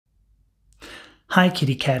Hi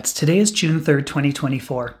kitty cats, today is June 3rd,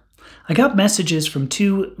 2024. I got messages from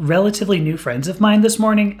two relatively new friends of mine this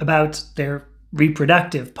morning about their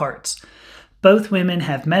reproductive parts. Both women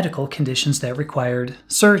have medical conditions that required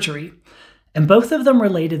surgery, and both of them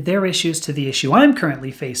related their issues to the issue I'm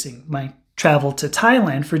currently facing, my travel to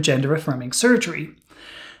Thailand for gender-affirming surgery.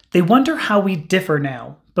 They wonder how we differ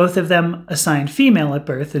now, both of them assigned female at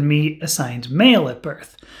birth and me assigned male at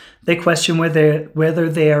birth. They question whether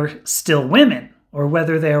they are still women, or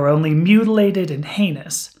whether they are only mutilated and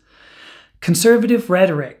heinous. Conservative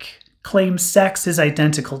rhetoric claims sex is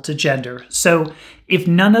identical to gender, so if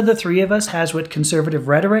none of the three of us has what conservative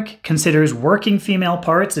rhetoric considers working female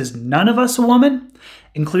parts, is none of us a woman,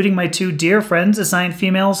 including my two dear friends assigned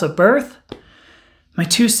females at birth? My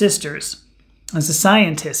two sisters. As a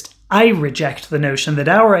scientist, I reject the notion that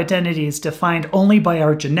our identity is defined only by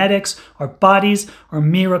our genetics, our bodies, our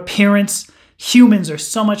mere appearance. Humans are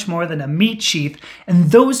so much more than a meat sheath,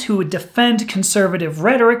 and those who would defend conservative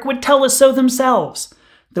rhetoric would tell us so themselves,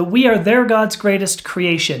 that we are their God's greatest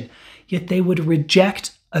creation, yet they would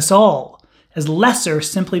reject us all as lesser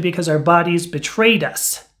simply because our bodies betrayed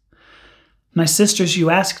us. My sisters,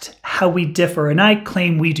 you asked how we differ, and I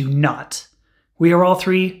claim we do not. We are all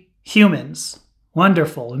three humans,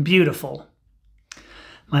 wonderful and beautiful.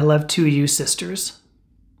 My love to you, sisters.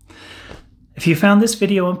 If you found this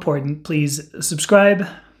video important, please subscribe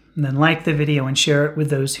and then like the video and share it with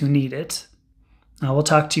those who need it. I will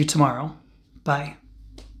talk to you tomorrow. Bye.